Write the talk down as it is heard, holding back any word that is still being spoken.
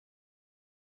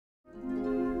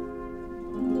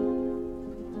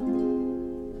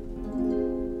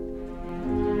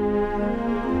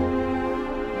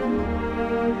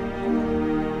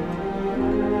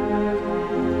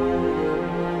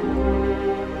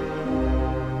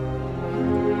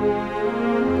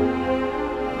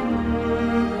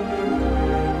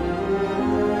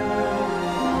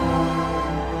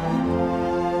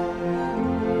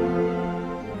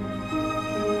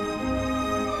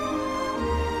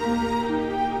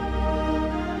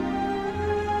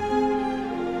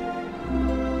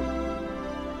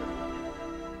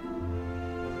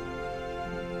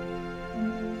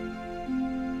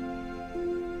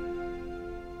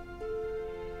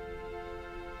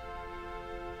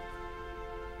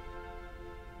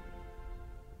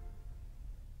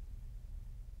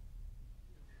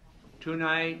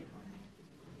Tonight,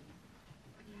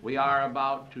 we are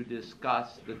about to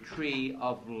discuss the tree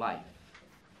of life.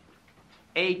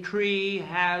 A tree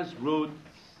has roots,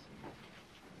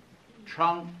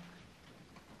 trunk,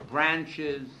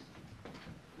 branches,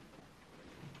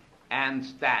 and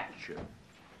stature.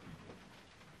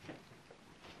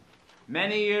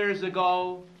 Many years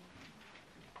ago,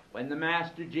 when the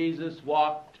Master Jesus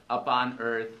walked upon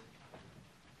earth,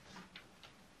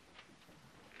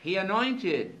 he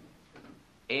anointed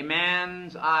a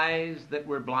man's eyes that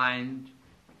were blind,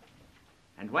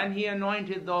 and when he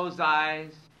anointed those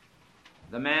eyes,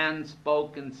 the man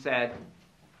spoke and said,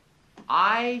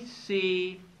 "I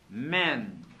see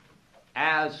men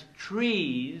as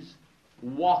trees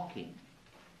walking."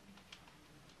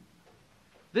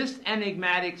 This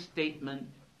enigmatic statement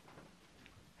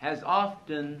has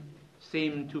often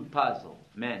seemed to puzzle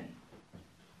many,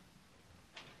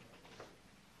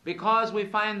 because we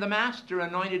find the Master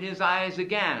anointed his eyes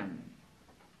again,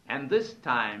 and this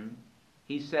time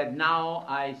he said, "Now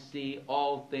I see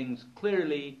all things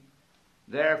clearly,"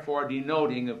 therefore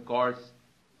denoting, of course,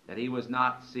 that he was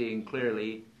not seeing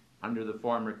clearly under the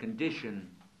former condition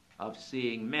of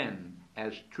seeing men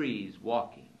as trees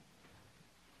walking.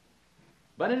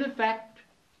 But in effect,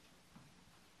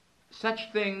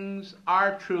 such things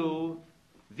are true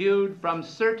viewed from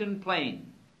certain planes.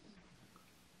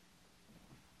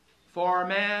 For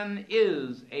man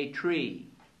is a tree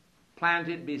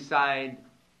planted beside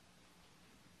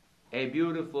a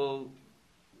beautiful,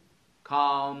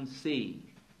 calm sea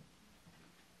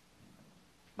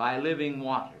by living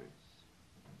waters,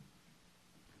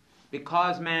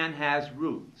 because man has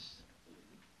roots.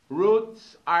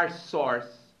 Roots are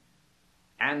source,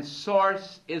 and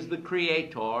source is the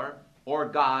Creator, or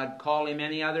God, call him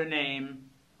any other name.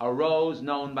 A rose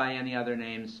known by any other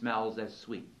name smells as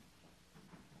sweet.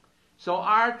 So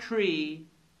our tree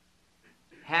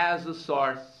has a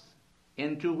source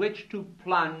into which to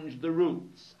plunge the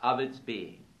roots of its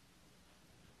being.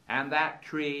 And that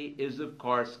tree is, of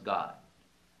course, God.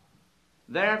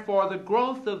 Therefore, the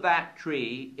growth of that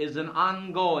tree is an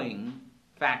ongoing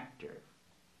factor.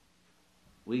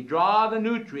 We draw the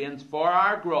nutrients for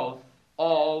our growth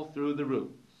all through the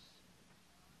roots.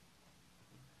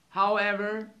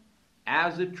 However,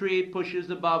 as the tree pushes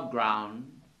above ground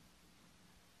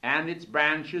and its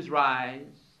branches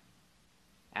rise,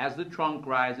 as the trunk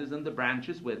rises and the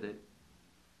branches with it,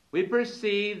 we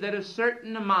perceive that a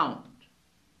certain amount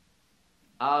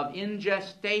of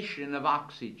ingestion of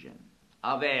oxygen,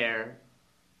 of air,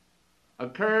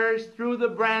 occurs through the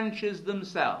branches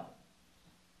themselves.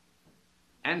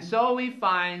 And so we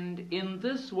find in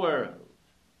this world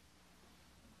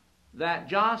that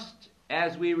just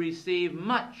as we receive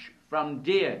much from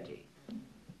deity,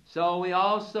 so we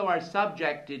also are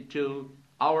subjected to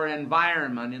our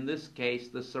environment, in this case,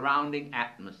 the surrounding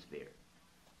atmosphere.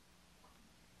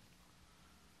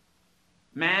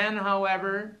 Man,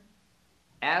 however,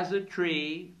 as a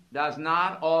tree, does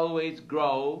not always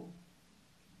grow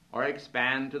or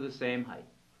expand to the same height.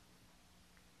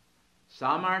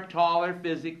 Some are taller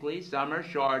physically, some are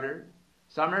shorter,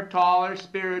 some are taller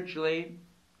spiritually.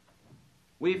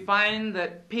 We find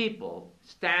that people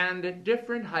stand at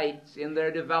different heights in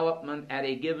their development at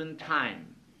a given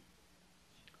time.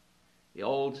 The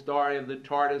old story of the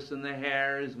tortoise and the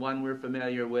hare is one we're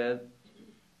familiar with.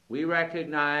 We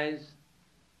recognize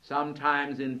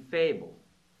sometimes in fable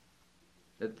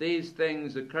that these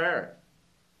things occur,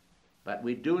 but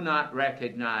we do not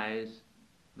recognize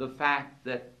the fact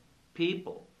that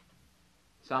people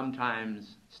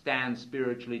sometimes stand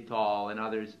spiritually tall and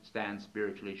others stand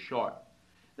spiritually short.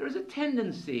 There is a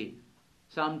tendency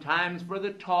sometimes for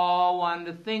the tall one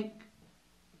to think,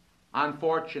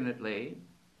 unfortunately,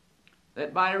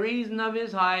 that by reason of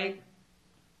his height,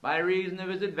 by reason of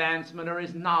his advancement or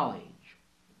his knowledge,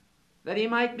 that he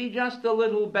might be just a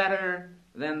little better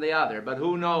than the other, but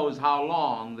who knows how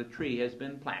long the tree has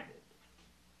been planted.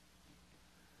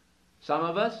 Some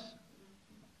of us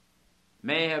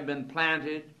may have been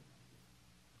planted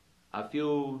a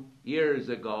few years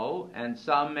ago, and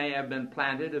some may have been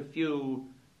planted a few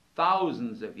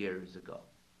thousands of years ago,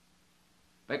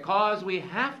 because we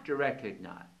have to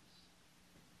recognize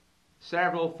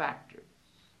several factors.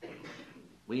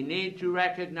 We need to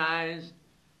recognize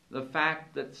the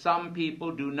fact that some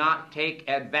people do not take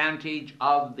advantage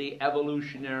of the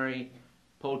evolutionary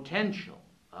potential,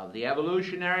 of the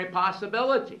evolutionary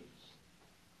possibilities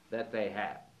that they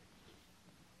have.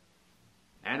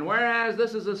 And whereas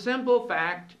this is a simple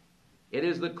fact, it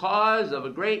is the cause of a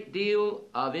great deal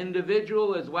of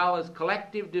individual as well as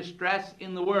collective distress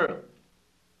in the world.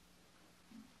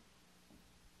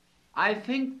 I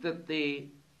think that the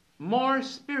more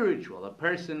spiritual a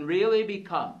person really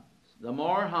becomes, the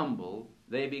more humble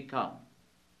they become.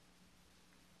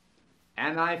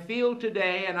 And I feel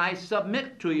today, and I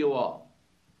submit to you all,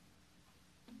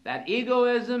 that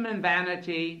egoism and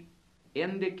vanity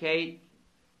indicate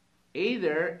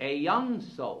either a young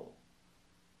soul,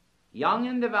 young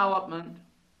in development,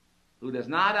 who does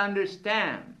not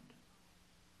understand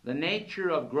the nature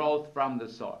of growth from the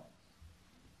source,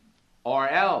 or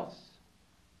else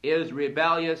is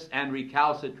rebellious and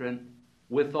recalcitrant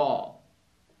withal.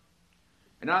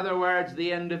 In other words,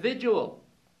 the individual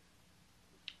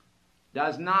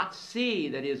does not see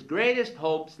that his greatest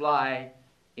hopes lie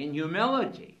in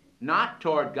humility, not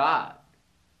toward God,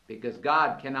 because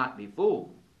God cannot be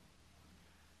fooled,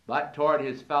 but toward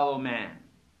his fellow man.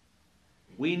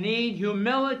 We need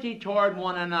humility toward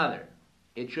one another.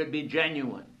 It should be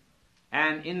genuine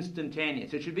and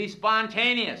instantaneous. It should be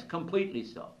spontaneous, completely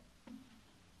so.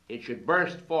 It should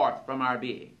burst forth from our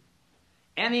being.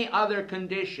 Any other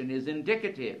condition is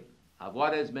indicative of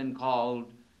what has been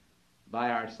called by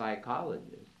our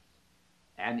psychologists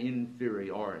an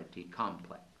inferiority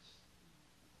complex.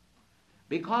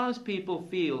 Because people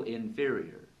feel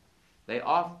inferior, they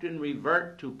often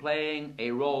revert to playing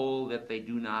a role that they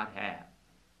do not have.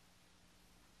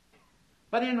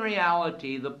 But in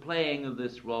reality, the playing of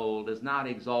this role does not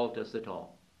exalt us at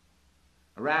all.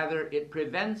 Rather, it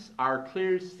prevents our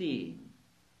clear seeing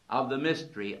of the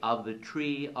mystery of the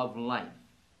tree of life.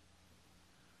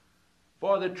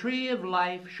 For the tree of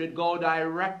life should go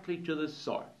directly to the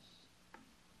source,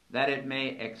 that it may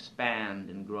expand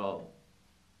and grow.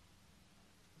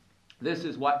 This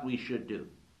is what we should do.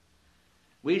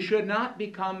 We should not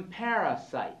become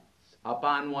parasites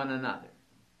upon one another,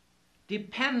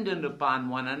 dependent upon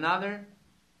one another,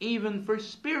 even for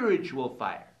spiritual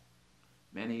fire.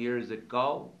 Many years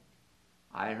ago,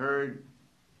 I heard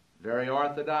a very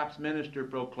orthodox minister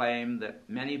proclaim that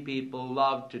many people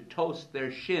love to toast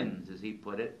their shins, as he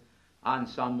put it, on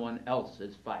someone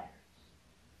else's fires.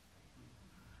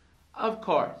 Of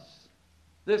course,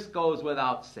 this goes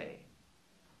without saying.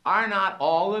 Are not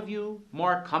all of you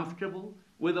more comfortable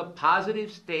with a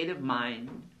positive state of mind,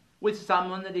 with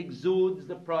someone that exudes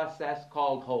the process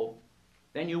called hope,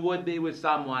 than you would be with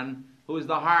someone who is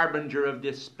the harbinger of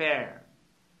despair,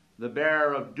 the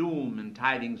bearer of doom and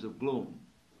tidings of gloom?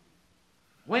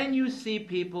 When you see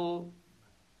people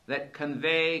that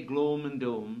convey gloom and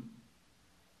doom,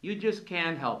 you just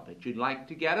can't help it. You'd like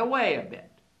to get away a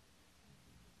bit.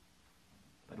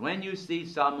 But when you see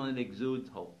someone that exudes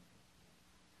hope,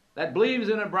 that believes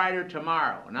in a brighter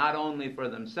tomorrow, not only for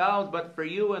themselves, but for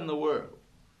you and the world,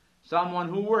 someone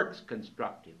who works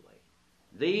constructively,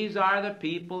 these are the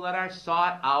people that are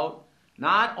sought out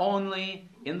not only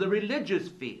in the religious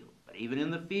field, but even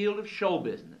in the field of show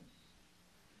business,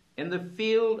 in the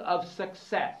field of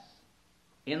success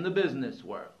in the business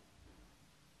world,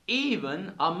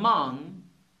 even among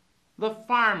the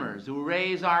farmers who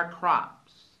raise our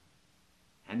crops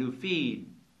and who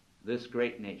feed this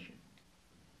great nation.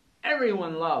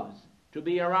 Everyone loves to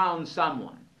be around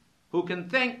someone who can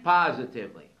think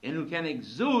positively and who can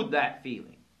exude that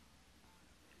feeling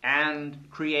and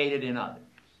create it in others.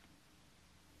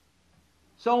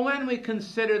 So when we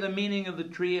consider the meaning of the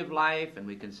tree of life, and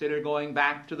we consider going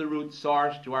back to the root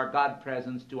source, to our God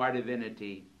presence, to our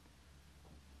divinity,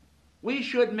 we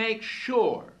should make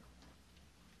sure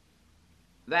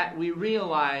that we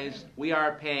realize we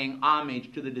are paying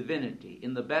homage to the divinity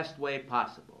in the best way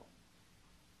possible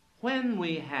when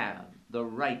we have the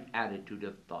right attitude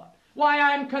of thought. Why,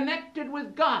 I'm connected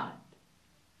with God.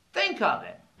 Think of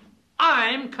it.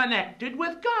 I'm connected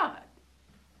with God.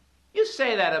 You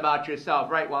say that about yourself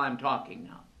right while I'm talking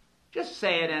now. Just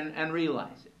say it and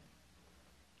realize it.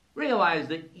 Realize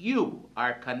that you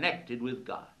are connected with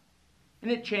God.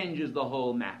 And it changes the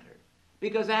whole matter.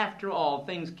 Because after all,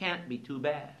 things can't be too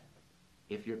bad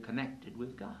if you're connected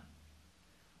with God.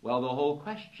 Well, the whole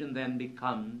question then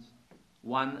becomes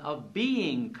one of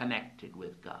being connected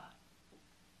with God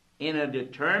in a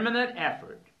determinate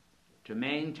effort to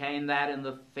maintain that in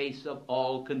the face of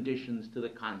all conditions to the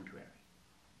contrary.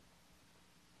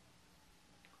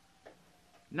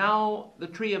 Now, the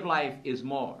tree of life is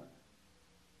more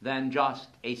than just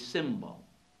a symbol.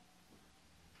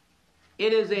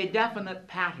 It is a definite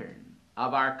pattern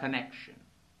of our connection.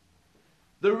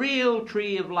 The real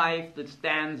tree of life that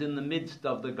stands in the midst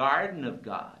of the garden of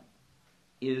God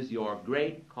is your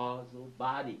great causal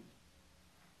body.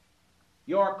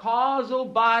 Your causal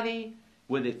body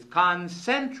with its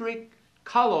concentric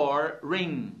color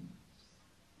rings.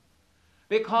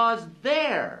 Because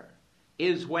there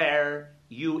is where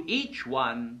you each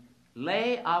one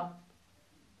lay up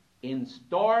in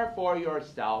store for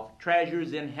yourself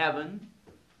treasures in heaven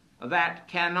that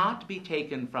cannot be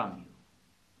taken from you.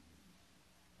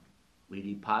 We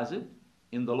deposit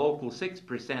in the local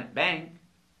 6% bank,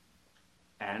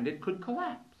 and it could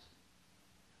collapse.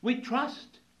 We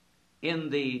trust in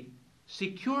the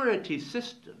security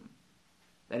system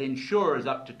that insures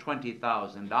up to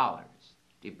 $20,000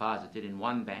 deposited in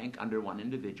one bank under one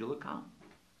individual account.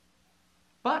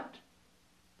 But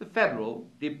the federal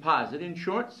deposit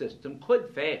insurance system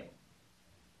could fail.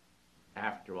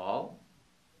 After all,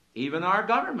 even our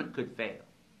government could fail.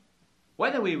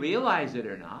 Whether we realize it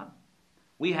or not,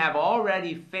 we have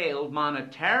already failed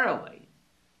monetarily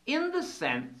in the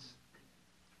sense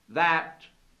that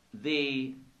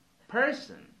the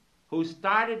person who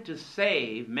started to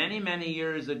save many, many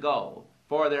years ago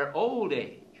for their old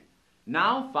age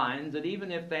now finds that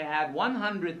even if they had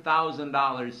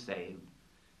 $100,000 saved,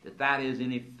 that is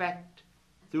in effect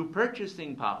through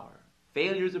purchasing power,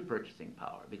 failures of purchasing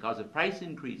power because of price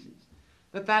increases,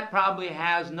 that probably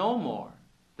has no more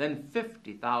than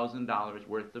 $50,000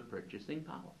 worth of purchasing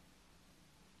power.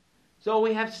 So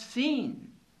we have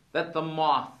seen that the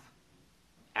moth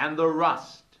and the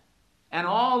rust and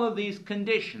all of these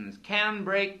conditions can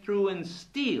break through and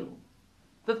steal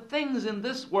the things in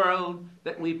this world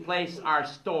that we place our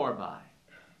store by,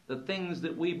 the things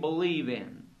that we believe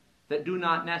in that do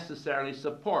not necessarily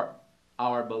support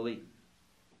our belief.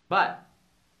 But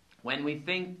when we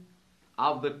think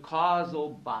of the causal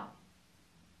body,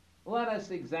 let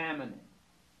us examine it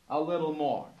a little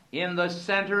more. In the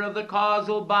center of the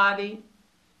causal body,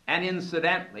 and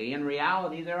incidentally, in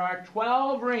reality, there are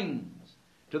 12 rings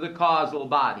to the causal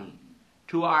body,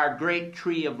 to our great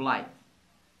tree of life.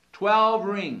 12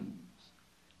 rings,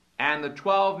 and the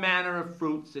 12 manner of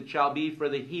fruits that shall be for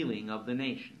the healing of the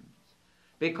nations.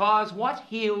 Because what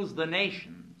heals the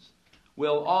nations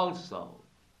will also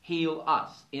heal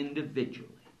us individually.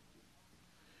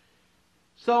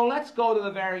 So let's go to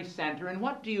the very center, and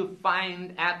what do you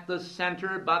find at the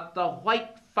center but the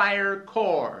white fire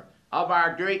core of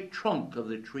our great trunk of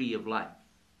the tree of life?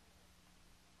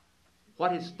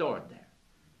 What is stored there?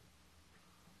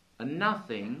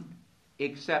 Nothing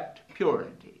except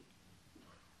purity.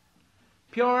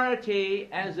 Purity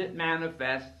as it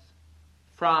manifests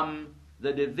from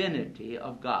the divinity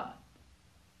of God.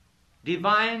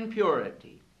 Divine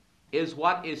purity is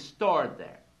what is stored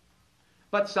there.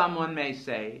 But someone may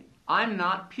say, I'm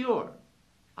not pure.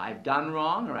 I've done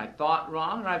wrong, or I've thought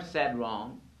wrong, or I've said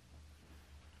wrong.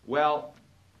 Well,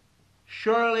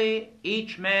 surely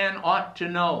each man ought to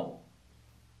know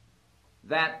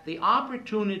that the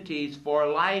opportunities for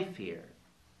life here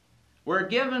were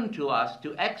given to us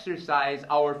to exercise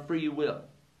our free will.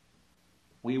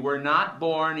 We were not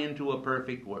born into a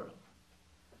perfect world.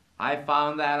 I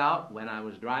found that out when I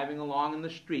was driving along in the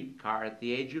streetcar at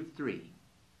the age of 3.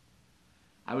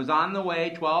 I was on the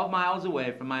way 12 miles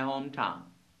away from my hometown,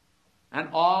 and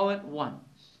all at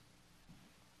once,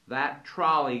 that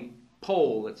trolley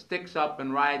pole that sticks up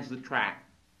and rides the track,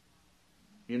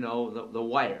 you know, the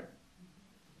wire,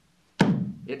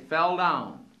 it fell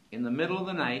down in the middle of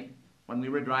the night when we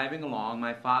were driving along,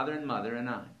 my father and mother and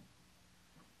I.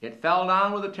 It fell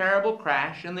down with a terrible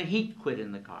crash, and the heat quit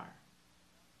in the car.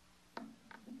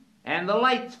 And the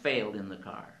lights failed in the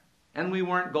car, and we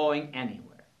weren't going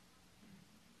anywhere.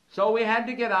 So we had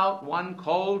to get out one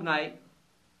cold night,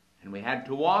 and we had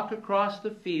to walk across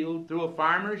the field through a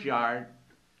farmer's yard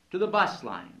to the bus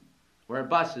line, where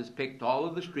buses picked all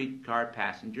of the streetcar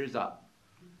passengers up.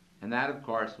 And that, of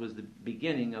course, was the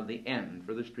beginning of the end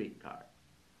for the streetcar.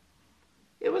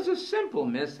 It was a simple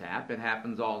mishap. It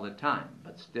happens all the time,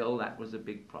 but still that was a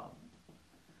big problem.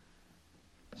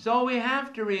 So we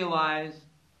have to realize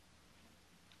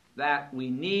that we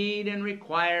need and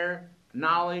require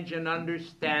knowledge and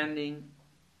understanding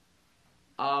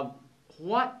of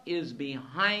what is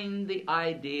behind the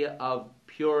idea of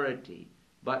purity,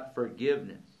 but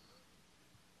forgiveness.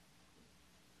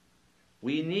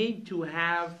 We need to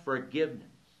have forgiveness.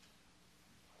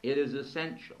 It is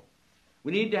essential.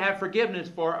 We need to have forgiveness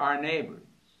for our neighbors,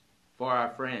 for our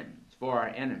friends, for our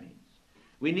enemies.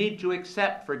 We need to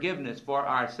accept forgiveness for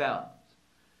ourselves.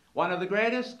 One of the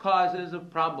greatest causes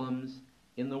of problems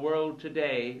in the world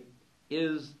today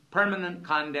is permanent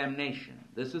condemnation.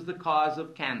 This is the cause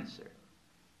of cancer.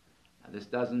 Now, this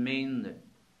doesn't mean that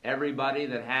everybody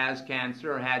that has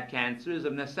cancer or had cancer is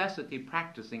of necessity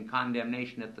practicing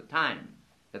condemnation at the time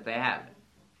that they have it.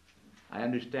 I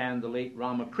understand the late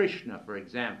Ramakrishna, for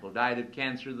example, died of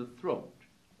cancer of the throat.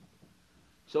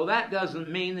 So that doesn't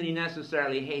mean that he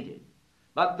necessarily hated.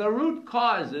 But the root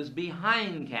causes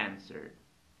behind cancer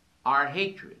are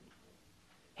hatred.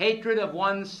 hatred of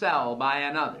one cell by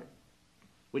another,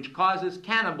 which causes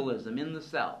cannibalism in the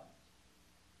cell.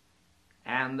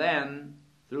 And then,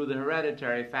 through the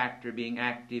hereditary factor being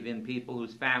active in people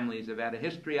whose families have had a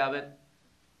history of it,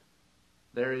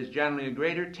 there is generally a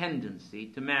greater tendency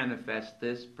to manifest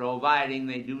this, providing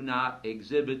they do not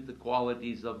exhibit the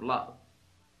qualities of love.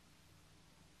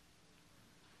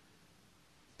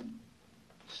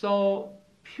 So,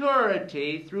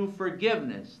 purity through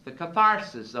forgiveness, the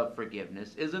catharsis of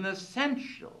forgiveness, is an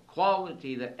essential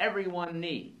quality that everyone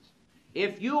needs.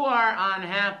 If you are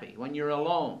unhappy when you're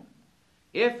alone,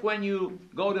 if when you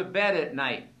go to bed at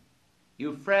night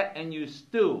you fret and you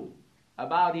stew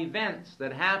about events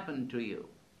that happened to you,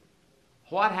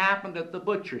 what happened at the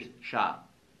butcher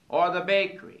shop or the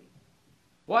bakery,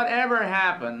 whatever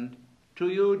happened to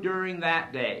you during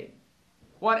that day,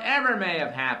 whatever may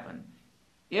have happened,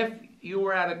 if you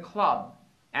were at a club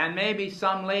and maybe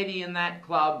some lady in that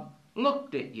club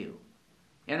looked at you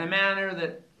in a manner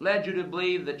that led you to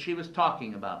believe that she was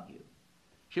talking about you,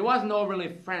 she wasn't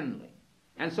overly friendly,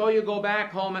 and so you go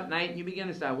back home at night and you begin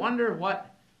to say, I wonder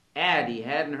what Addie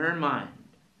had in her mind.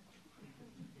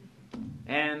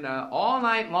 And all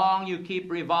night long you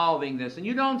keep revolving this, and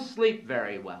you don't sleep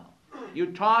very well.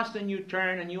 You toss and you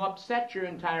turn and you upset your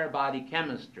entire body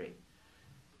chemistry.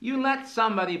 You let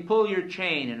somebody pull your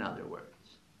chain, in other words,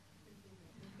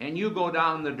 and you go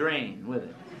down the drain with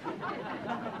it.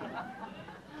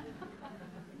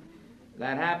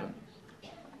 That happens.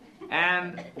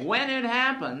 And when it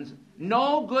happens,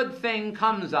 no good thing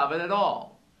comes of it at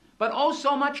all. But oh,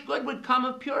 so much good would come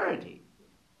of purity.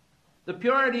 The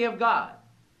purity of God.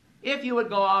 If you would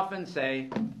go off and say,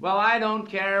 well, I don't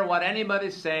care what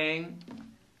anybody's saying.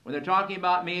 When they're talking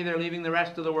about me, they're leaving the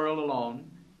rest of the world alone.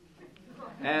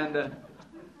 And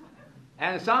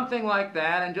something like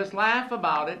that, and just laugh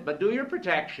about it, but do your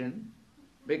protection,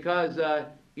 because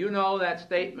you know that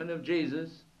statement of Jesus.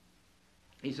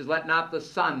 He says, let not the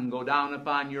sun go down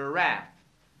upon your wrath.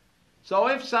 So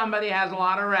if somebody has a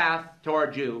lot of wrath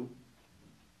toward you,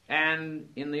 and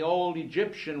in the old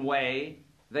Egyptian way,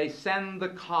 they send the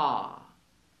Ka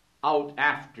out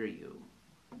after you,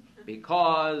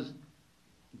 because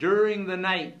during the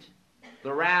night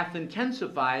the wrath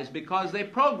intensifies, because they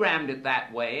programmed it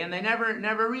that way, and they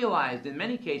never realized in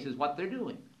many cases what they're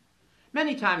doing.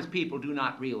 Many times people do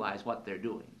not realize what they're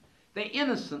doing. They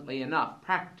innocently enough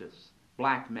practice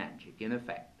black magic, in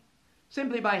effect,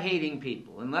 simply by hating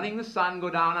people and letting the sun go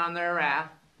down on their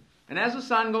wrath. And as the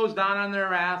sun goes down on their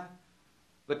wrath,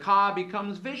 the Ka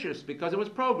becomes vicious because it was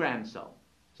programmed so.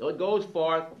 So it goes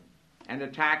forth and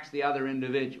attacks the other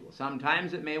individual.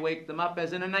 Sometimes it may wake them up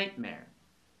as in a nightmare.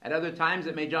 At other times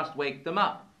it may just wake them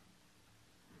up.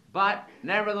 But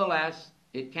nevertheless,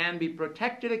 it can be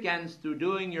protected against through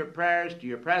doing your prayers to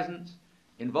your presence,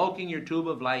 invoking your tube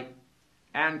of light,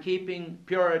 and keeping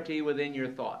purity within your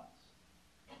thoughts.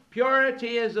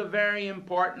 Purity is a very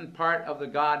important part of the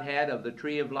Godhead of the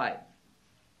tree of life.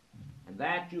 And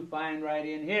that you find right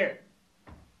in here.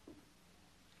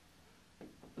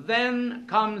 Then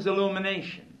comes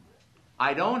illumination.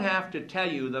 I don't have to tell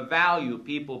you the value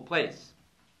people place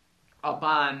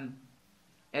upon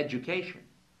education.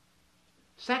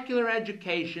 Secular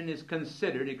education is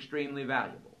considered extremely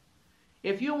valuable.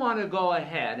 If you want to go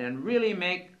ahead and really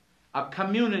make a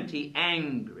community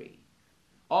angry,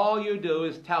 all you do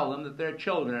is tell them that their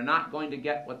children are not going to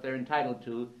get what they're entitled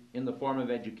to in the form of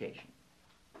education.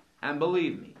 And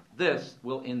believe me, this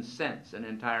will incense an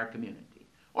entire community.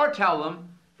 Or tell them,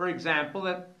 for example,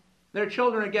 that their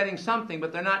children are getting something,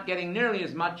 but they're not getting nearly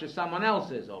as much as someone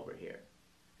else is over here.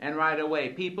 And right away,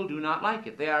 people do not like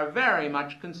it. They are very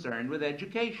much concerned with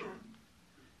education.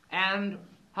 And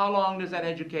how long does that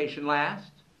education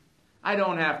last? I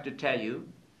don't have to tell you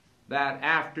that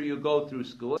after you go through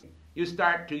school, you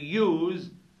start to use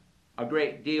a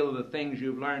great deal of the things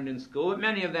you've learned in school, but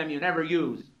many of them you never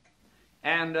use.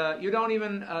 And you don't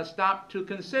even stop to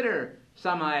consider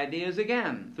some ideas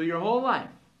again through your whole life.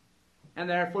 And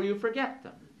therefore you forget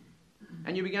them.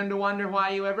 And you begin to wonder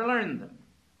why you ever learned them.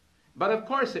 But of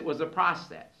course it was a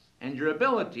process, and your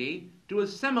ability to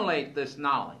assimilate this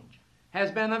knowledge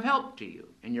has been of help to you,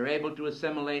 and you're able to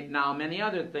assimilate now many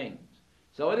other things.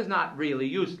 So it is not really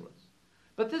useless.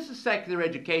 But this is secular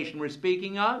education we're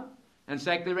speaking of, and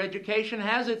secular education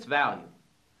has its value.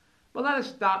 But let us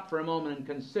stop for a moment and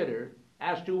consider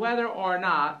as to whether or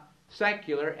not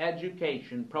secular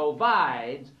education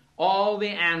provides all the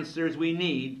answers we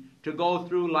need to go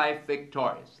through life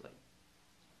victoriously.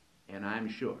 And I'm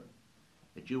sure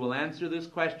that you will answer this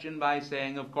question by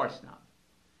saying, of course not.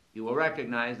 You will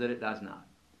recognize that it does not.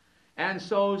 And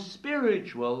so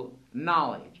spiritual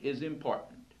knowledge is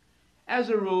important. As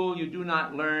a rule, you do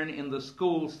not learn in the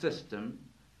school system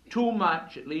too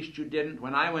much, at least you didn't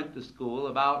when I went to school,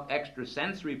 about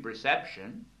extrasensory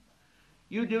perception.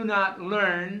 You do not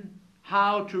learn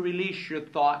how to release your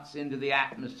thoughts into the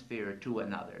atmosphere to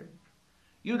another.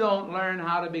 You don't learn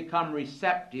how to become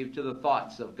receptive to the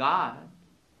thoughts of God.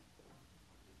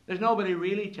 There's nobody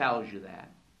really tells you that.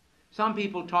 Some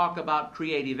people talk about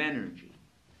creative energy.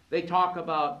 They talk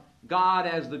about God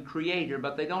as the creator,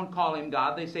 but they don't call him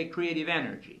God. They say creative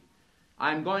energy.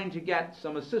 I'm going to get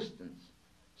some assistance,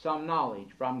 some knowledge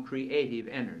from creative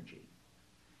energy.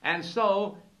 And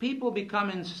so people become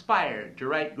inspired to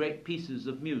write great pieces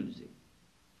of music,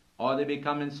 or they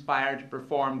become inspired to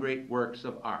perform great works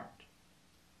of art,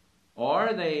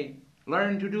 or they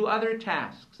learn to do other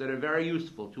tasks that are very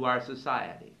useful to our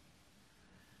society.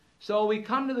 So we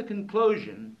come to the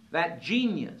conclusion that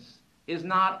genius is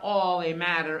not all a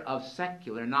matter of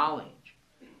secular knowledge,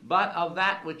 but of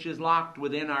that which is locked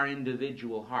within our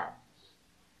individual hearts.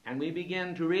 And we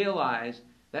begin to realize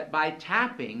that by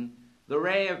tapping the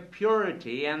ray of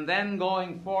purity and then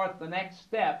going forth the next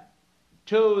step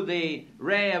to the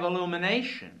ray of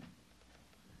illumination,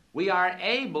 we are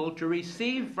able to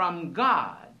receive from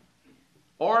God,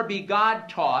 or be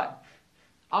God-taught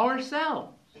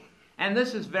ourselves. And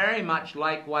this is very much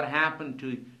like what happened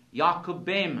to Jakob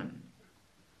Behmen.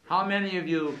 How many of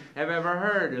you have ever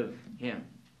heard of him?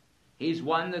 He's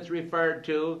one that's referred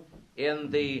to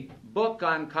in the book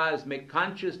on cosmic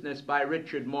consciousness by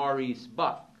Richard Maurice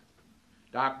Buck.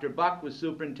 Dr. Buck was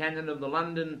superintendent of the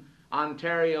London,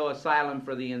 Ontario Asylum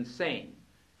for the Insane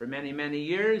for many, many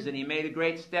years, and he made a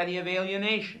great study of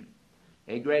alienation,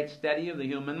 a great study of the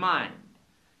human mind.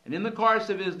 And in the course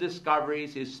of his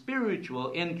discoveries, his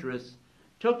spiritual interests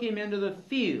took him into the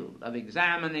field of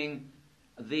examining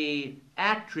the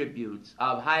attributes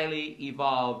of highly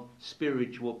evolved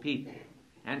spiritual people.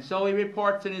 And so he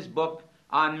reports in his book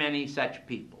on many such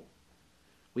people.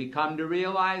 We come to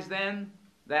realize then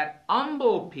that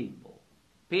humble people,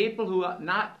 people who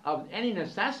not of any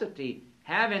necessity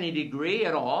have any degree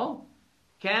at all,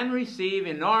 can receive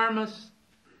enormous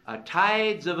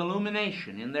tides of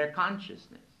illumination in their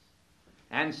consciousness.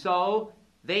 And so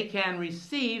they can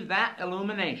receive that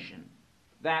illumination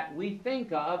that we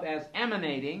think of as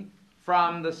emanating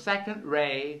from the second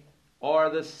ray or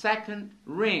the second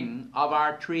ring of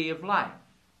our tree of life.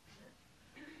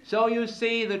 So you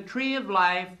see, the tree of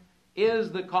life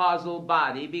is the causal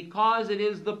body because it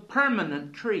is the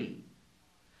permanent tree.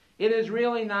 It is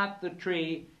really not the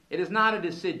tree, it is not a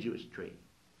deciduous tree.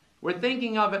 We're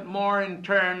thinking of it more in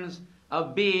terms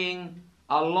of being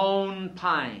a lone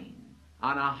pine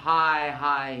on a high,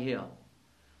 high hill.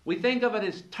 We think of it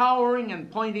as towering and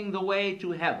pointing the way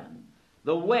to heaven,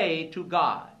 the way to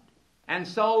God. And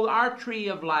so our tree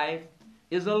of life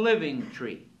is a living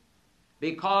tree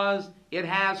because it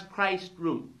has Christ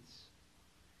roots,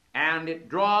 and it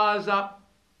draws up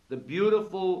the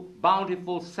beautiful,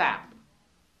 bountiful sap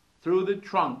through the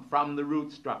trunk from the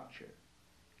root structure,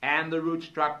 and the root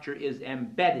structure is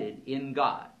embedded in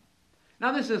God.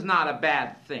 Now this is not a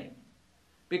bad thing,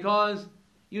 because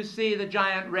you see the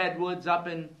giant redwoods up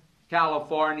in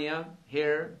California,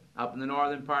 here, up in the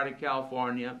northern part of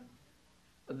California,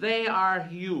 they are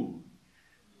huge,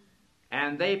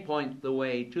 and they point the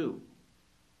way too.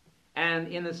 And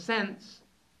in a sense,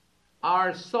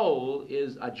 our soul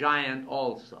is a giant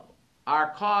also.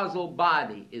 Our causal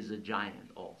body is a giant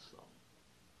also.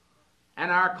 And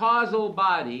our causal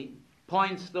body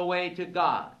points the way to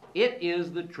God. It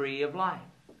is the tree of life.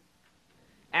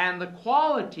 And the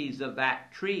qualities of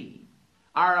that tree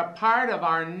are a part of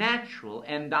our natural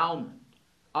endowment,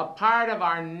 a part of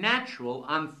our natural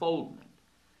unfoldment.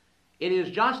 It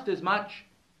is just as much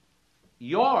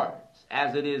yours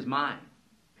as it is mine.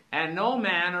 And no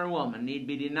man or woman need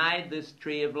be denied this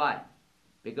tree of life,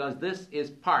 because this is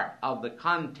part of the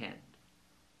content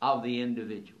of the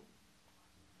individual,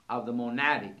 of the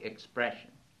monadic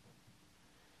expression.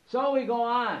 So we go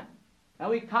on, and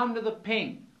we come to the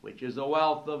pink, which is a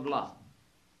wealth of love.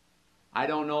 I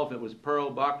don't know if it was Pearl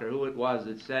Buck or who it was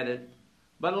that said it,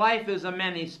 but life is a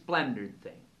many-splendored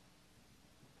thing.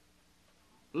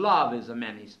 Love is a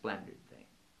many-splendored thing.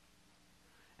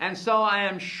 And so I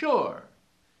am sure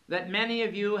that many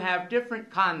of you have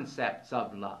different concepts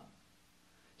of love.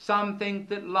 Some think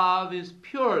that love is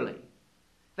purely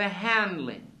the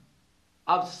handling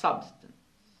of substance,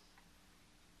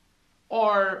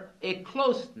 or a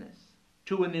closeness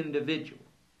to an individual.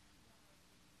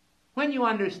 When you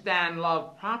understand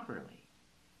love properly,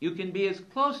 you can be as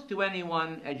close to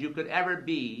anyone as you could ever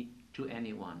be to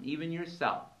anyone, even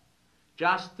yourself,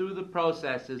 just through the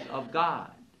processes of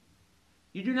God.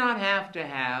 You do not have to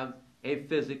have a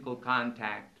physical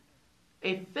contact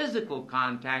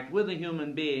with a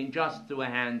human being just through a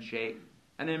handshake,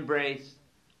 an embrace,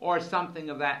 or something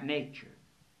of that nature,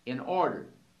 in order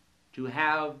to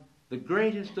have the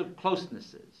greatest of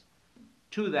closenesses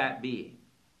to that being.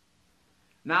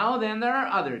 Now then, there are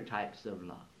other types of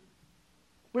love.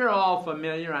 We're all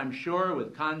familiar, I'm sure,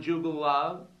 with conjugal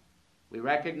love. We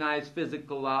recognize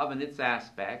physical love and its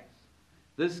aspects.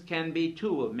 This can be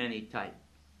too of many types.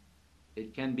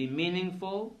 It can be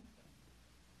meaningful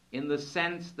in the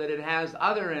sense that it has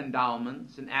other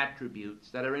endowments and attributes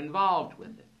that are involved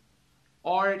with it.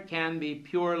 Or it can be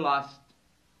pure lust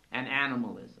and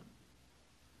animalism.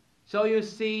 So you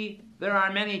see, there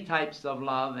are many types of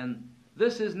love, and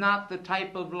this is not the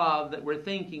type of love that we're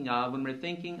thinking of when we're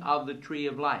thinking of the tree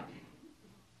of life.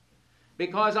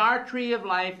 Because our tree of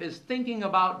life is thinking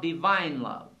about divine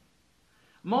love.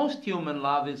 Most human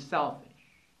love is selfish.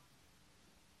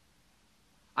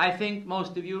 I think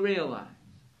most of you realize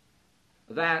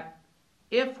that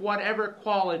if whatever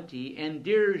quality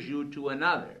endears you to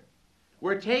another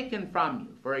were taken from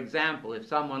you, for example, if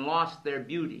someone lost their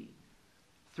beauty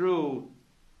through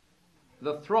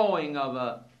the throwing of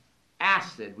an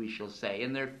acid, we shall say,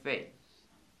 in their face,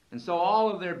 and so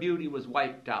all of their beauty was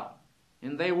wiped out,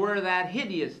 and they were that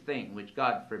hideous thing which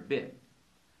God forbid.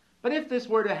 But if this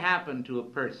were to happen to a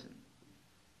person,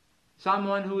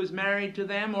 someone who is married to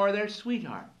them or their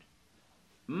sweetheart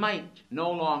might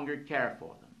no longer care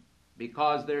for them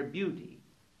because their beauty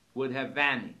would have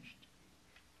vanished.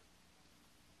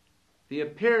 The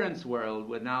appearance world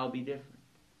would now be different.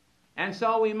 And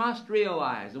so we must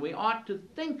realize, and we ought to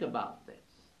think about this.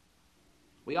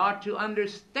 We ought to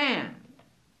understand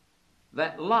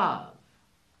that love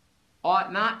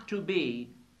ought not to be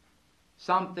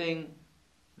something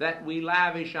that we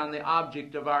lavish on the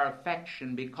object of our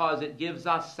affection because it gives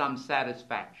us some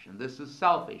satisfaction. This is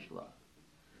selfish love.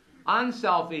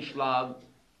 Unselfish love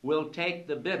will take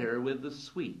the bitter with the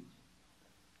sweet.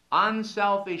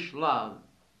 Unselfish love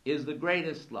is the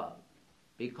greatest love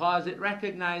because it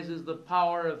recognizes the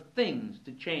power of things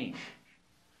to change.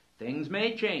 Things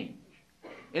may change.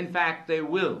 In fact, they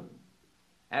will.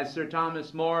 As Sir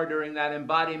Thomas More, during that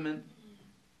embodiment,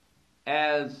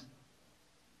 as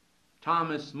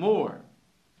Thomas Moore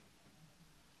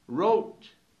wrote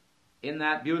in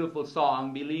that beautiful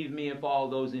song, "Believe Me If All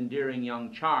Those Endearing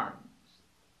Young Charms."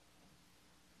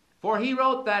 For he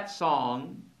wrote that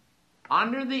song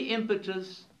under the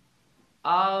impetus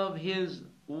of his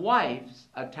wife's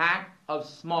attack of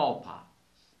smallpox.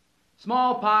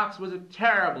 Smallpox was a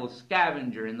terrible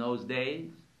scavenger in those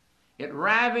days. It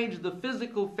ravaged the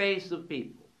physical face of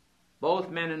people, both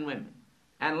men and women,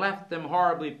 and left them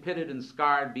horribly pitted and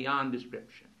scarred beyond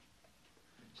description.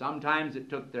 Sometimes it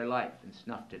took their life and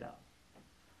snuffed it out.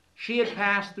 She had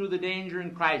passed through the danger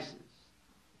and crisis,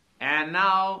 and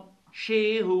now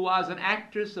she, who was an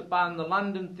actress upon the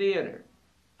London theater,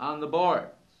 on the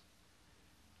boards,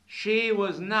 she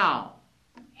was now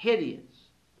hideous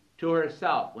to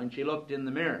herself when she looked in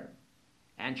the mirror,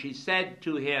 and she said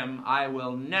to him, "I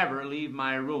will never leave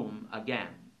my room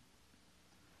again."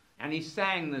 And he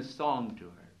sang this song to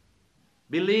her.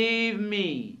 "Believe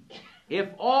me,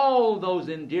 if all those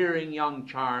endearing young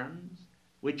charms,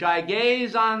 which I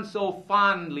gaze on so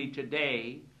fondly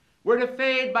today, were to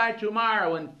fade by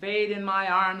tomorrow and fade in my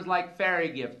arms like fairy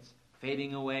gifts,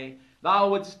 fading away, thou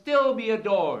wouldst still be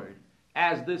adored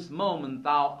as this moment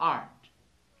thou art.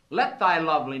 Let thy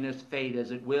loveliness fade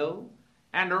as it will,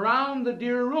 and around the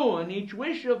dear ruin each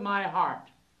wish of my heart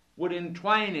would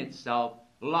entwine itself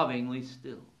lovingly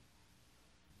still."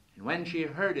 And when she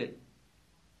heard it,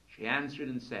 she answered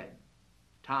and said,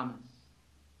 "Thomas,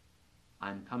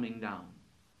 I'm coming down."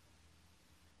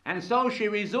 And so she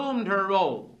resumed her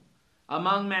role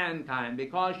among mankind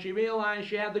because she realized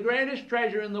she had the greatest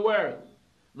treasure in the world,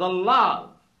 the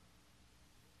love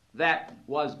that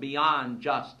was beyond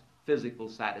just physical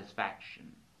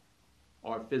satisfaction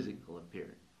or physical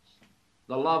appearance,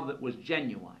 the love that was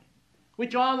genuine,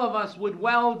 which all of us would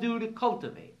well do to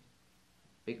cultivate,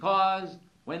 because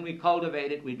when we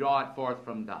cultivate it, we draw it forth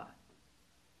from God.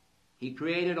 He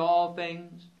created all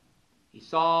things, he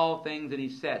saw all things, and he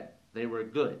said they were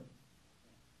good.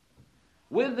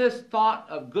 With this thought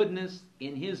of goodness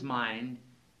in his mind,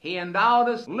 he endowed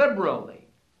us liberally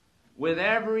with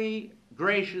every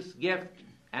gracious gift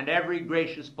and every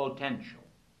gracious potential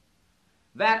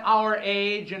that our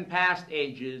age and past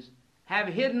ages have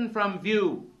hidden from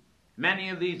view. Many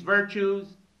of these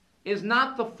virtues is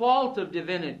not the fault of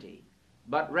divinity,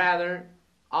 but rather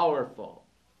our fault.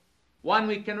 One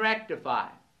we can rectify,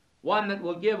 one that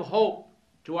will give hope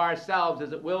to ourselves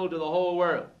as it will to the whole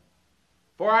world.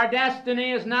 For our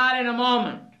destiny is not in a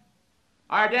moment.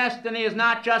 Our destiny is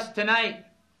not just tonight.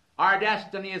 Our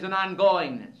destiny is an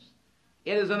ongoingness.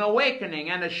 It is an awakening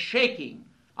and a shaking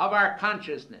of our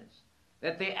consciousness,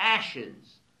 that the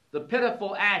ashes, the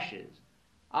pitiful ashes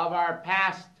of our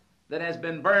past that has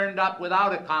been burned up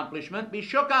without accomplishment, be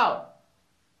shook out,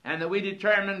 and that we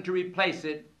determine to replace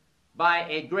it by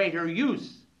a greater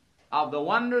use of the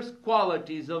wondrous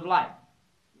qualities of life.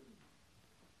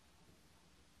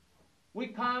 We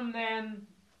come then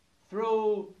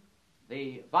through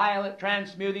the violet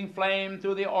transmuting flame,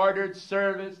 through the ordered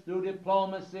service, through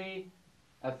diplomacy,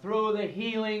 through the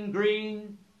healing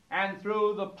green, and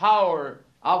through the power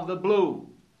of the blue.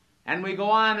 And we go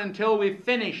on until we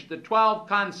finish the 12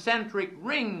 concentric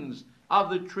rings of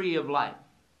the tree of life.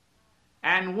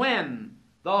 And when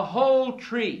the whole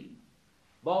tree,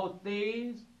 both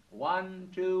these, 1,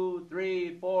 2,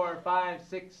 3, 4, 5,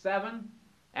 6, 7,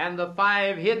 and the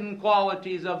 5 hidden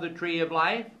qualities of the tree of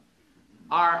life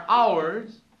are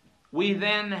ours, we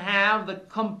then have the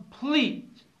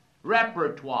complete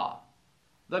repertoire,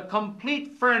 the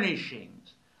complete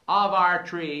furnishings of our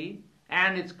tree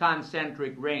and its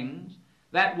concentric rings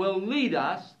that will lead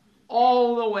us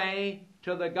all the way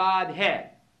to the Godhead.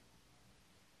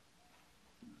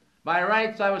 By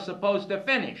rights, I was supposed to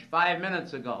finish 5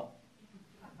 minutes ago.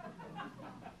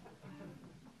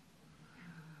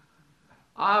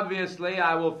 Obviously,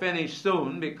 I will finish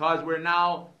soon because we're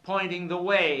now pointing the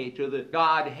way to the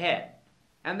Godhead.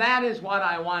 And that is what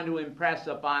I want to impress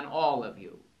upon all of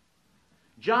you.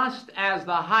 Just as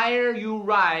the higher you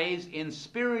rise in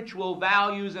spiritual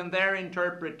values and their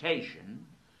interpretation,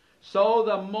 so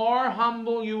the more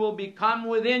humble you will become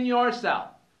within yourself.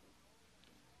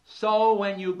 So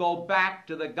when you go back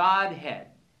to the Godhead,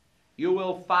 you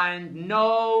will find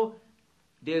no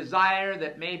desire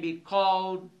that may be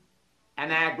called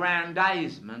an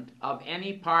aggrandizement of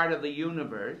any part of the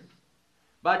universe,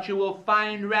 but you will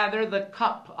find rather the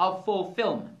cup of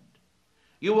fulfillment.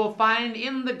 You will find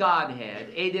in the Godhead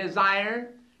a desire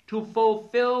to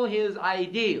fulfill His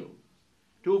ideals,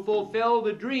 to fulfill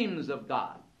the dreams of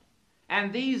God.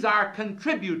 And these are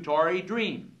contributory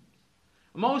dreams.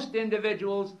 Most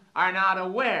individuals are not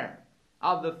aware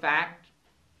of the fact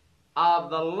of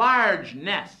the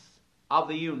largeness of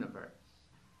the universe.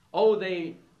 Oh,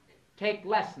 they take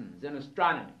lessons in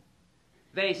astronomy.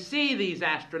 They see these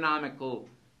astronomical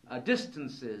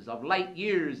distances of light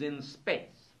years in space,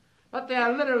 but they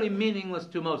are literally meaningless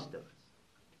to most of us.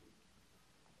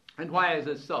 And why is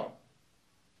this so?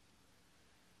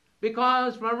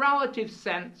 Because from a relative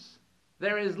sense,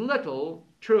 there is little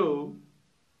true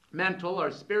mental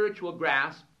or spiritual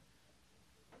grasp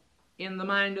in the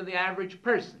mind of the average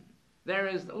person. There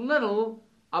is little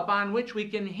upon which we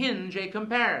can hinge a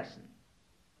comparison.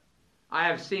 I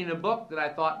have seen a book that I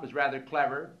thought was rather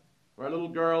clever, where a little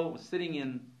girl was sitting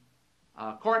in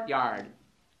a courtyard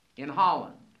in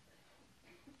Holland.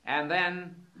 And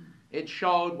then it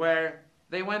showed where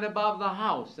they went above the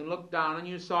house and looked down, and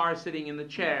you saw her sitting in the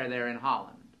chair there in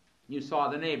Holland. You saw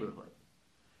the neighborhood.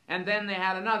 And then they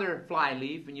had another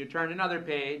flyleaf, and you turned another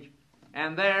page,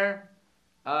 and there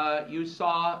you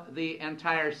saw the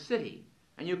entire city.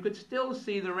 And you could still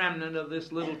see the remnant of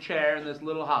this little chair in this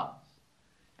little house.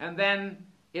 And then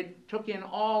it took in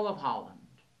all of Holland.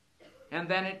 And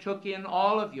then it took in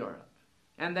all of Europe.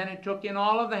 And then it took in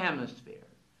all of the hemisphere.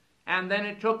 And then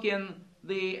it took in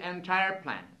the entire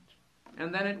planet.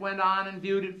 And then it went on and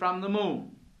viewed it from the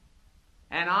moon.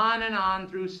 And on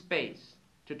through space,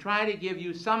 to try to give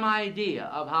you some idea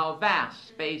of how vast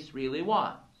space really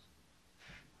was.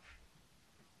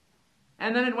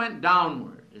 And then it went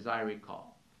downward, as I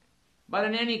recall. But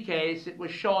in any case, it was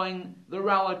showing the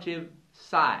relative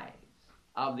size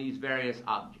of these various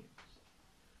objects.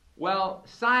 Well,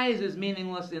 size is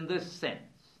meaningless in this sense,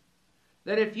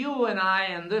 that if you and I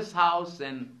and this house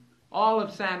and all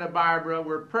of Santa Barbara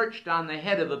were perched on the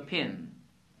head of a pin,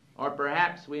 or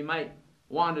perhaps we might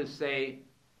want to say,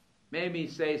 maybe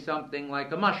say something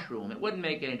like a mushroom, it wouldn't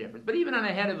make any difference, but even on the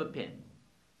head of a pin,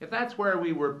 if that's where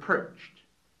we were perched,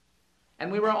 and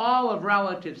we were all of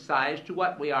relative size to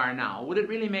what we are now, would it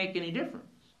really make any difference?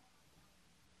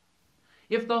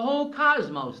 If the whole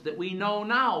cosmos that we know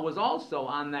now was also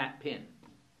on that pin,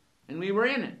 and we were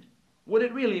in it, would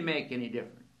it really make any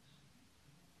difference?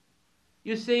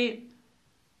 You see,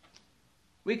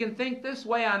 we can think this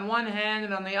way on one hand,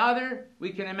 and on the other,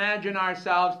 we can imagine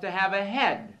ourselves to have a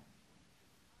head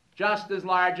just as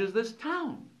large as this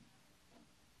town.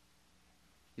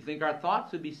 You think our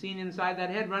thoughts would be seen inside that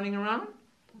head running around?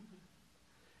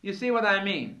 You see what I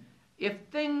mean? If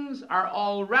things are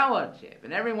all relative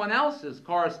and everyone else is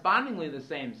correspondingly the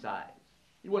same size,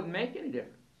 It wouldn't make any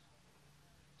difference.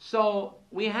 So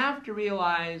we have to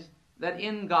realize that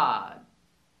in God,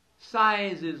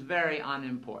 size is very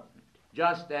unimportant,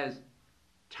 just as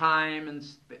time and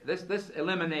this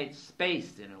eliminates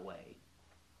space in a way.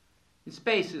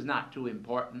 Space is not too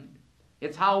important.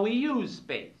 It's how we use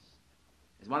space.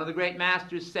 As one of the great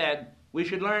masters said, we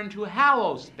should learn to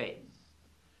hallow space.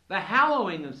 The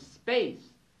hallowing of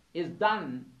space is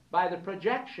done by the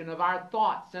projection of our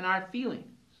thoughts and our feelings.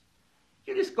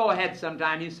 You just go ahead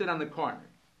sometime, you sit on the corner,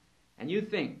 and you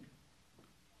think.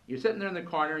 You're sitting there in the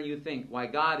corner and you think, why,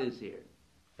 God is here.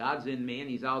 God's in me and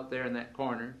he's out there in that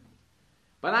corner.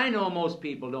 But I know most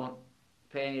people don't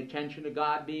pay any attention to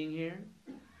God being here.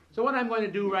 So what I'm going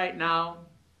to do right now,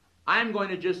 I'm going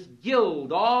to just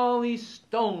gild all these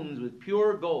stones with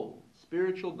pure gold,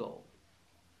 spiritual gold.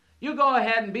 You go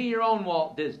ahead and be your own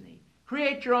Walt Disney.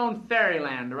 Create your own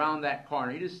fairyland around that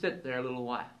corner. You just sit there a little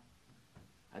while.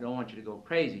 I don't want you to go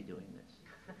crazy doing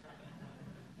this.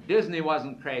 Disney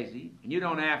wasn't crazy, and you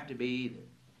don't have to be either.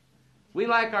 We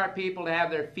like our people to have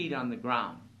their feet on the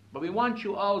ground, but we want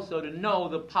you also to know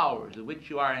the powers of which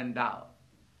you are endowed.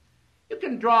 You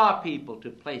can draw people to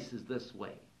places this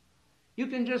way. You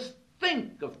can just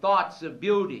think of thoughts of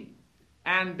beauty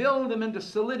and build them into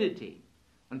solidity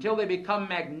until they become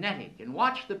magnetic, and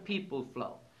watch the people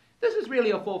flow. This is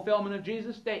really a fulfillment of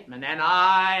Jesus' statement. And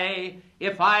I,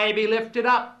 if I be lifted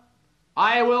up,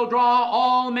 I will draw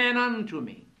all men unto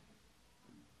me.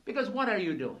 Because what are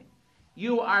you doing?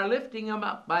 You are lifting him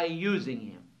up by using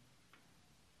him.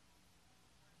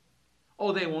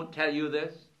 Oh, they won't tell you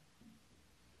this.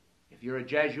 If you're a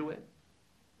Jesuit,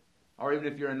 or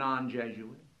even if you're a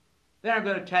non-Jesuit, they aren't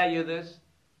going to tell you this.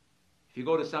 If you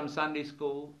go to some Sunday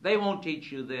school, they won't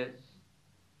teach you this.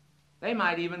 They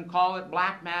might even call it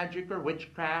black magic or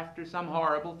witchcraft or some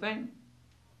horrible thing.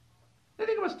 They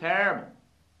think it was terrible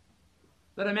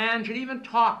that a man should even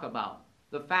talk about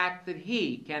the fact that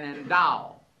he can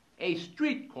endow a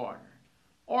street corner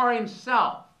or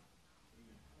himself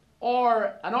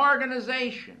or an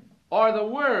organization or the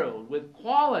world with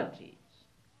qualities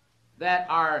that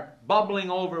are bubbling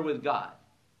over with God.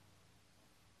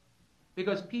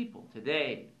 Because people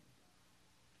today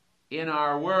in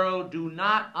our world do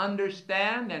not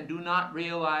understand and do not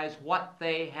realize what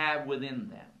they have within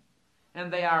them.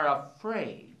 And they are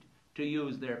afraid to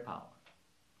use their power.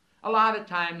 A lot of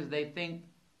times they think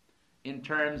in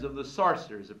terms of the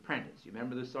sorcerer's apprentice. You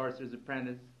remember the sorcerer's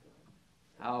apprentice?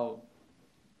 How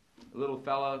the little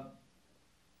fellow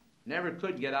never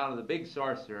could get out of the big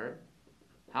sorcerer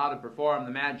how to perform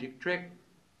the magic trick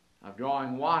of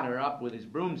drawing water up with his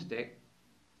broomstick.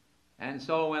 And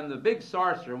so when the big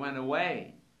sorcerer went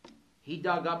away, he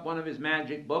dug up one of his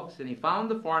magic books and he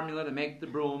found the formula to make the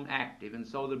broom active. And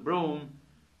so the broom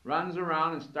runs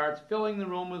around and starts filling the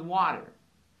room with water.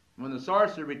 When the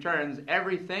sorcerer returns,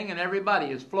 everything and everybody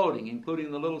is floating,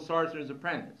 including the little sorcerer's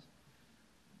apprentice.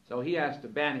 So he has to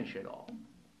banish it all.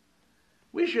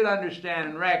 We should understand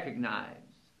and recognize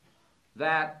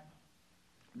that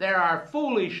there are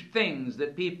foolish things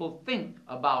that people think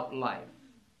about life.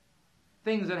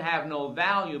 Things that have no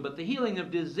value, but the healing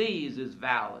of disease is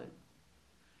valid.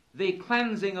 The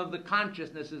cleansing of the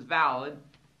consciousness is valid.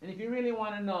 And if you really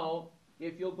want to know,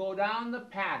 if you'll go down the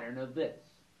pattern of this,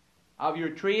 of your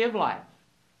tree of life,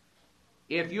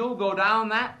 if you'll go down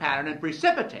that pattern and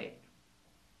precipitate,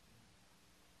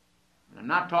 and I'm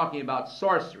not talking about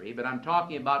sorcery, but I'm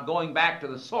talking about going back to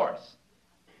the source.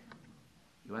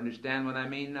 You understand what I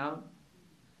mean now?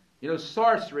 You know,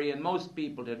 sorcery in most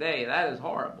people today, that is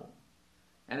horrible.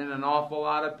 And in an awful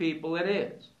lot of people it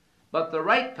is. But the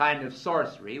right kind of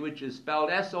sorcery, which is spelled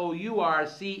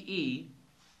S-O-U-R-C-E,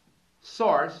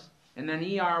 source, and then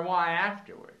E-R-Y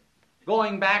afterward,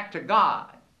 going back to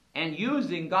God and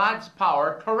using God's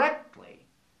power correctly,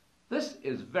 this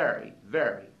is very,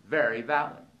 very, very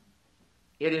valid.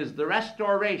 It is the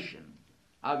restoration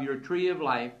of your tree of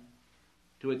life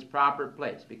to its proper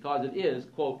place, because it is,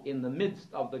 quote, in the midst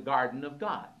of the garden of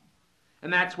God.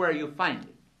 And that's where you find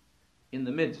it, in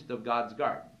the midst of God's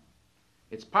garden.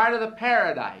 It's part of the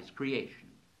paradise creation.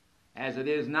 As it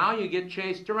is now, you get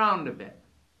chased around a bit.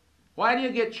 Why do you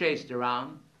get chased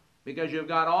around? Because you've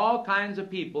got all kinds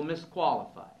of people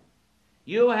misqualified.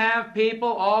 You have people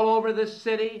all over this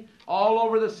city, all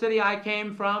over the city I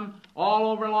came from, all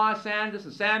over Los Angeles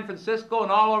and San Francisco,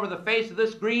 and all over the face of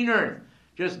this green earth,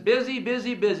 just busy,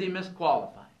 busy, busy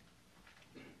misqualified.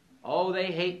 Oh, they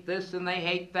hate this and they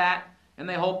hate that, and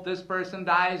they hope this person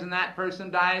dies and that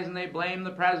person dies, and they blame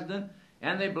the president,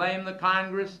 and they blame the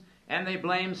Congress, and they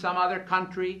blame some other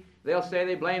country. They'll say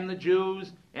they blame the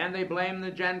Jews, and they blame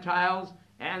the Gentiles,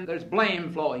 and there's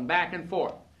blame flowing back and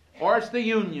forth. Or it's the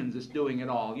unions that's doing it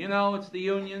all. You know, it's the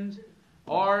unions.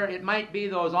 Or it might be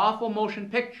those awful motion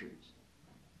pictures.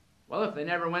 Well, if they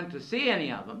never went to see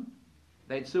any of them,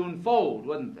 they'd soon fold,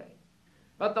 wouldn't they?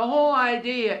 But the whole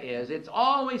idea is it's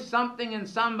always something in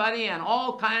somebody, and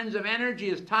all kinds of energy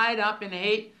is tied up in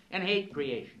hate and hate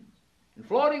creations. And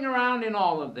floating around in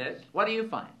all of this, what do you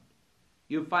find?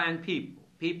 You find people.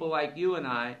 People like you and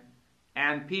I,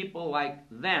 and people like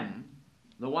them,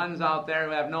 the ones out there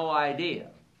who have no idea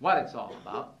what it's all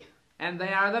about. And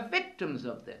they are the victims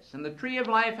of this. And the tree of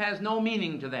life has no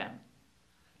meaning to them.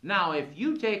 Now, if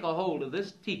you take a hold of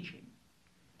this teaching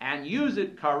and use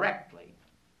it correctly,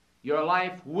 your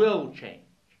life will change.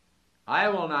 I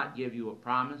will not give you a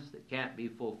promise that can't be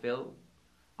fulfilled.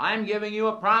 I'm giving you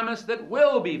a promise that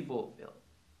will be fulfilled.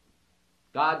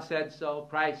 God said so,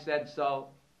 Christ said so,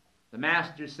 the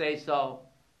Masters say so,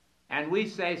 and we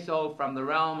say so from the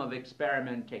realm of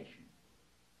experimentation.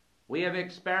 We have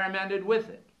experimented with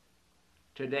it.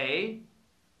 Today,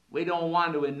 we don't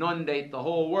want to inundate the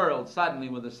whole world suddenly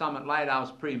with the Summit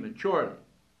Lighthouse prematurely.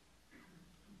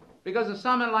 Because the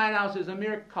Summit Lighthouse is a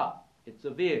mere cup. It's a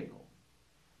vehicle.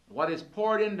 What is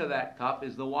poured into that cup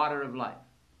is the water of life.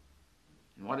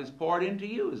 And what is poured into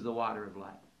you is the water of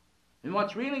life. And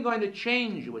what's really going to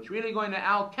change you, what's really going to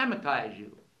alchemize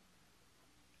you,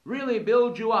 really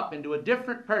build you up into a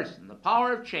different person, the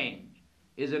power of change,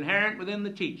 is inherent within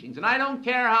the teachings. And I don't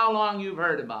care how long you've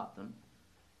heard about them,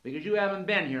 because you haven't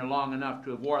been here long enough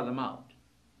to have wore them out,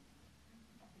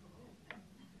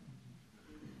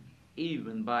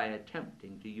 even by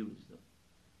attempting to use them.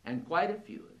 And quite a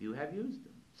few of you have used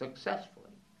them successfully.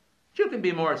 But you can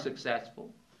be more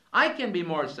successful. I can be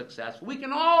more successful. We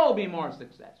can all be more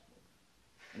successful.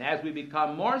 And as we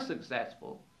become more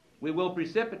successful, we will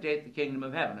precipitate the kingdom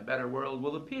of heaven. A better world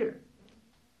will appear.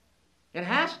 It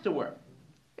has to work.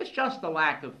 It's just a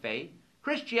lack of faith.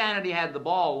 Christianity had the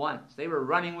ball once. They were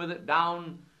running with it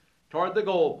down toward the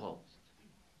goalpost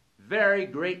very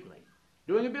greatly,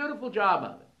 doing a beautiful job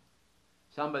of it.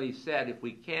 Somebody said, if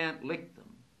we can't lick them,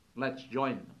 let's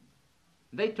join them.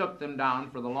 They took them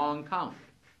down for the long count.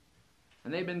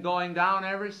 And they've been going down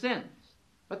ever since.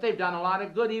 But they've done a lot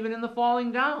of good even in the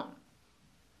falling down.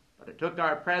 But it took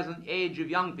our present age of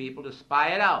young people to spy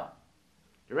it out,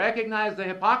 to recognize the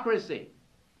hypocrisy,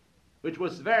 which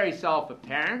was very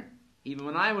self-apparent. Even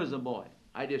when I was a boy,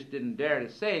 I just didn't dare to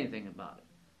say anything about it.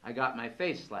 I got my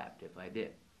face slapped if I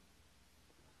did.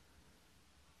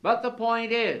 But the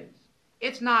point is,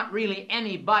 it's not really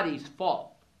anybody's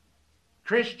fault.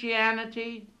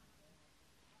 Christianity,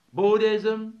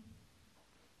 Buddhism,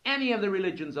 any of the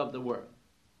religions of the world,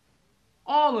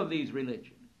 all of these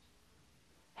religions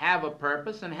have a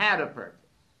purpose and had a purpose.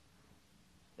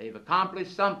 They've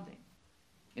accomplished something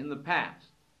in the past.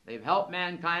 They've helped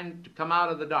mankind to come out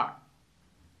of the dark.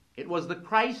 It was the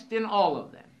Christ in all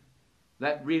of them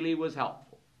that really was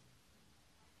helpful.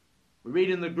 We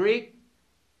read in the Greek,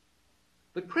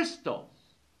 the Christos.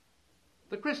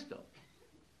 The Christos.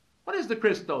 What is the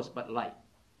Christos but light?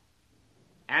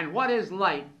 And what is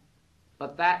light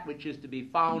but that which is to be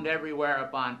found everywhere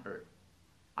upon earth?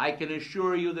 I can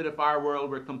assure you that if our world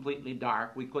were completely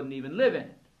dark, we couldn't even live in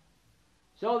it.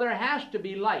 So there has to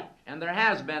be light, and there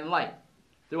has been light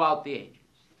throughout the ages.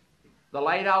 The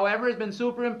light, however, has been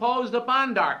superimposed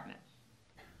upon darkness.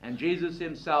 And Jesus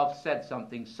himself said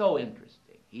something so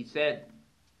interesting. He said,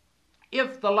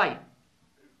 if the light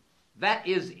that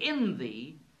is in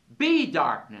thee be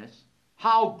darkness,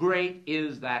 how great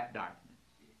is that darkness?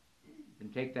 You can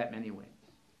take that many ways.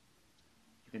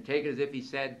 You can take it as if he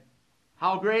said,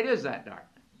 how great is that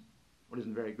darkness? Well, it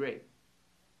isn't very great.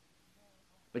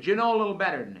 But you know a little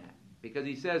better than that, because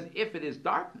he says, if it is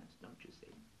darkness, don't you see?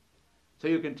 So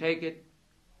you can take it,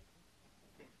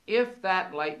 if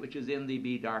that light which is in thee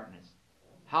be darkness,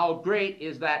 how great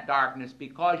is that darkness,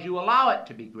 because you allow it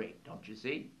to be great, don't you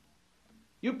see?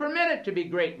 You permit it to be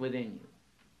great within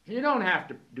you. You don't have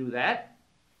to do that.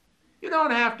 You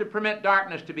don't have to permit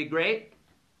darkness to be great.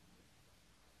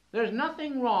 There's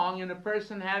nothing wrong in a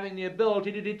person having the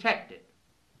ability to detect it.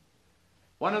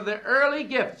 One of the early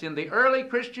gifts in the early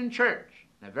Christian church,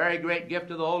 a very great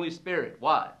gift of the Holy Spirit,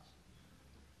 was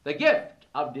the gift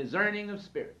of discerning of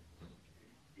spirits.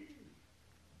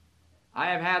 I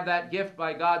have had that gift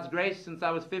by God's grace since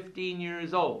I was 15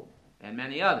 years old, and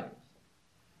many others.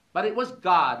 But it was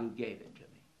God who gave it to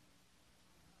me.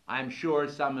 I'm sure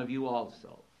some of you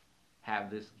also have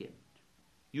this gift.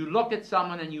 You look at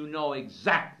someone and you know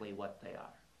exactly what they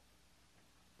are.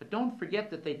 But don't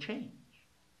forget that they change.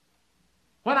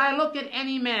 When I look at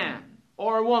any man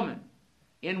or woman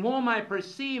in whom I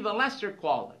perceive a lesser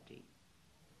quality,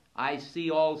 I see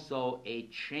also a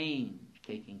change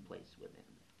taking place within them.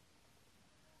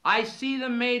 I see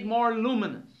them made more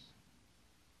luminous,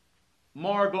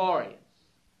 more glorious,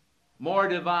 more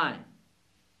divine,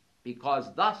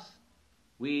 because thus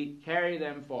we carry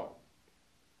them forward.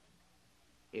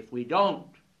 If we don't,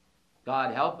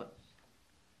 God help us,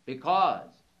 because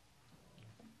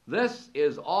this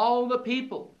is all the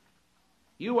people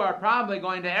you are probably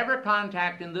going to ever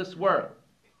contact in this world.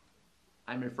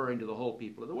 I'm referring to the whole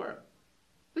people of the world.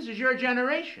 This is your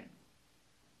generation.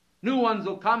 New ones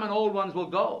will come and old ones will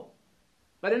go.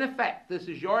 But in effect, this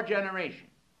is your generation.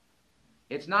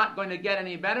 It's not going to get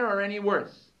any better or any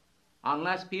worse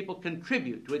unless people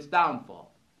contribute to its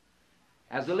downfall.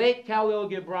 As the late Khalil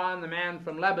Gibran, the man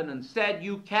from Lebanon, said,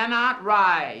 you cannot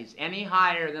rise any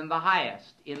higher than the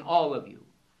highest in all of you,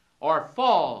 or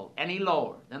fall any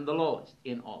lower than the lowest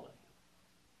in all of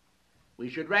you. We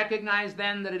should recognize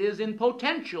then that it is in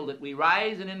potential that we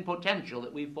rise and in potential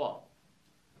that we fall.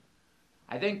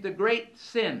 I think the great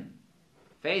sin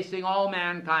facing all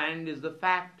mankind is the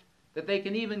fact that they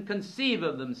can even conceive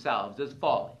of themselves as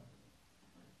falling.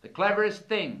 The cleverest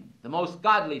thing, the most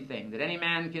godly thing that any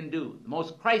man can do, the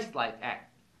most Christ-like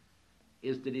act,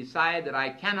 is to decide that I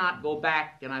cannot go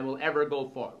back and I will ever go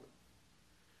forward.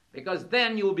 Because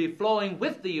then you will be flowing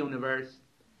with the universe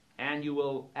and you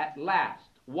will at last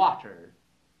water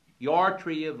your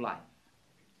tree of life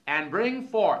and bring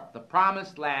forth the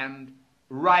promised land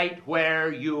right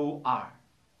where you are.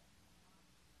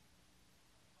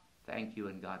 Thank you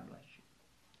and God bless you.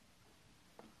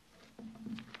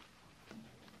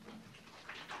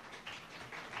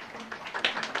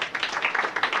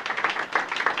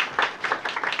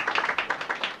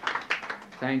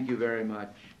 Thank you very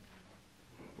much.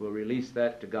 We'll release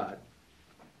that to God.